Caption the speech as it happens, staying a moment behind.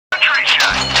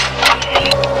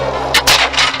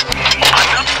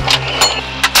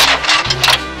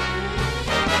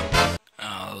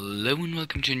Hello and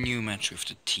welcome to a new match with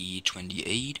the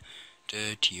T-28,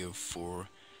 the Tier 4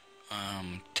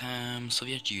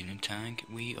 Soviet Union tank.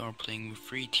 We are playing with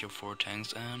 3 Tier 4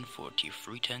 tanks and 4 Tier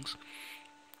 3 tanks.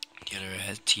 The other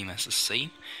team has the same.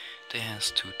 They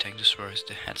has 2 tank destroyers,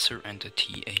 the Hetzer and the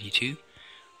T-82,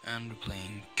 and we're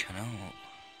playing Canal.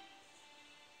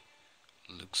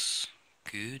 Looks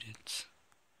good. It's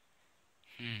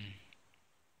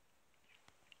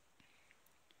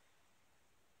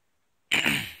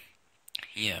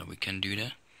yeah, we can do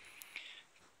that,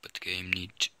 but the game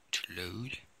needs to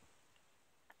load.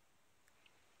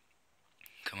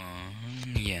 Come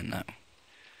on, yeah, now.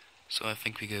 So I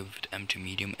think we go with M2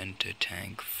 medium and the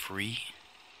tank 3,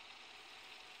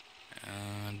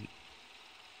 and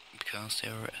because they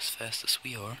are as fast as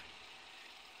we are.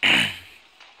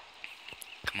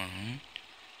 Come on.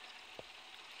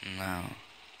 Now,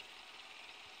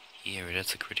 here,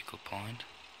 that's a critical point.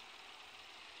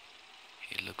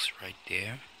 It looks right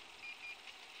there.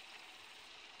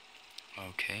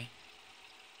 Okay.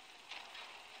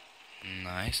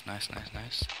 Nice.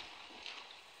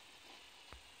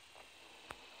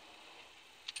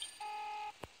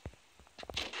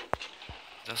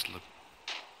 Does look.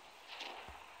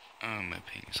 Oh, my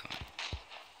ping is on.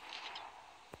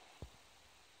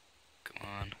 Come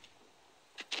on.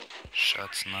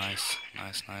 Shots, nice.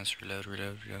 Reload.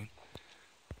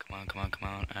 Come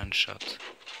on, and shots.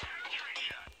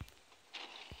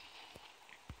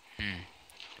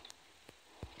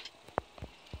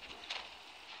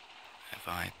 Have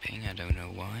I ping? I don't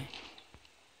know why.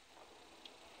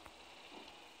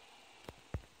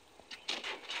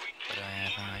 But I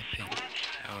have high ping.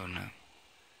 Oh no.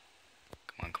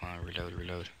 Come on,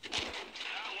 reload.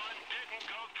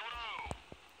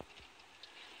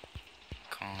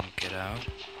 Can't get out.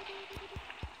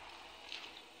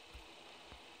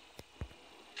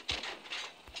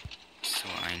 So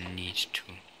I need to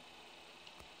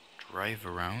drive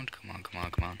around. Come on.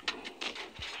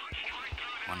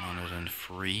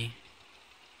 103.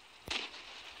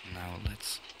 Now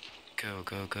let's go.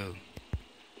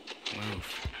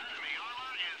 Move.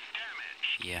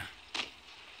 Yeah.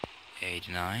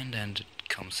 89, then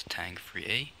comes tank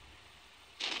 3A.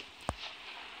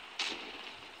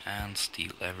 And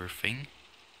steal everything.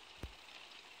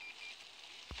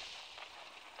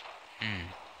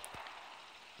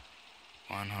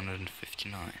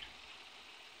 159.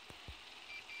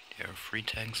 There are 3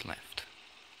 tanks left.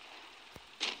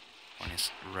 One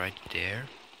is right there.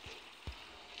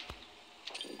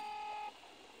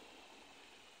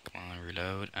 Come on,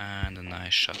 reload, and a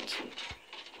nice shot.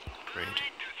 Great.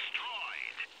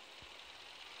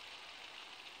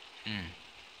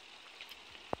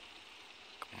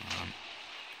 Come on,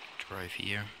 drive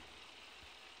here.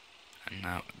 And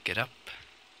now get up.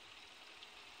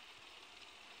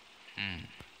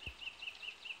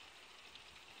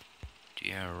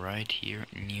 They are right here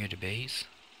near the base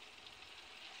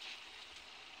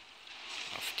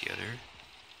of the other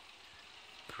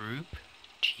group,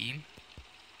 team.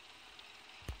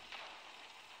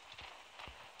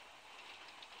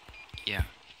 Yeah.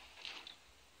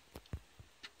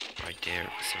 Right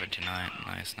there, 79.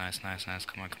 Nice.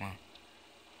 Come on.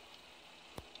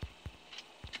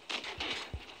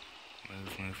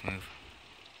 Move.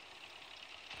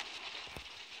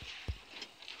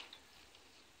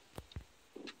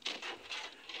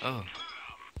 Oh.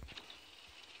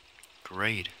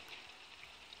 Great.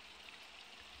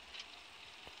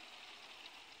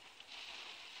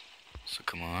 So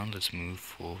come on, let's move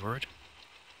forward.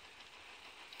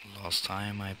 Last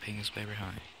time my ping is very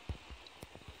high.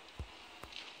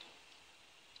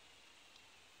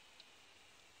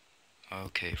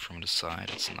 Okay, from the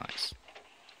side, it's nice.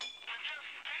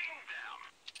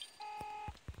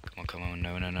 Come on,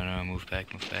 no, move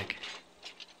back. What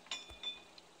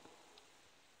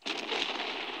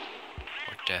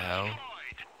the hell?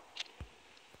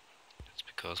 It's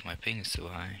because my ping is so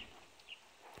high.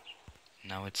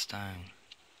 Now it's down.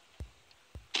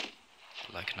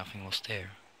 Like nothing was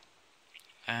there.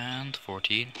 And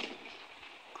 14.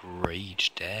 Great,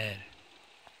 dead.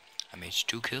 I made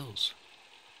 2 kills.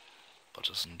 But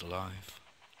isn't alive.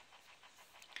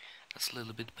 That's a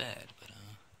little bit bad, but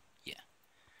yeah.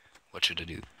 What should I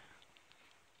do?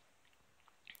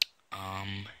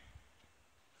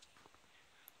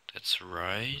 That's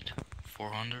right.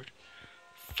 400.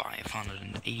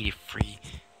 583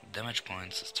 damage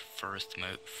points is the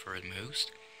third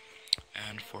most.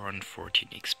 And 414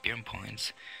 experience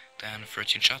points. Then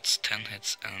 13 shots, 10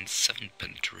 hits, and 7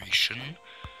 penetration.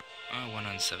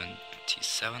 117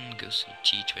 T7 goes to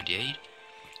T-28,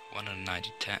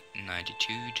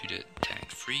 192 to the tank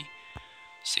 3,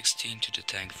 16 to the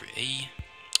tank 3A,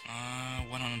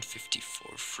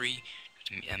 154 free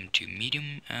to the M2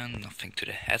 medium, and nothing to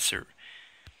the Hetzer.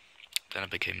 Then I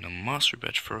became the master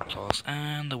badge for a class,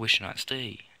 and I wish you a nice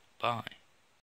day. Bye.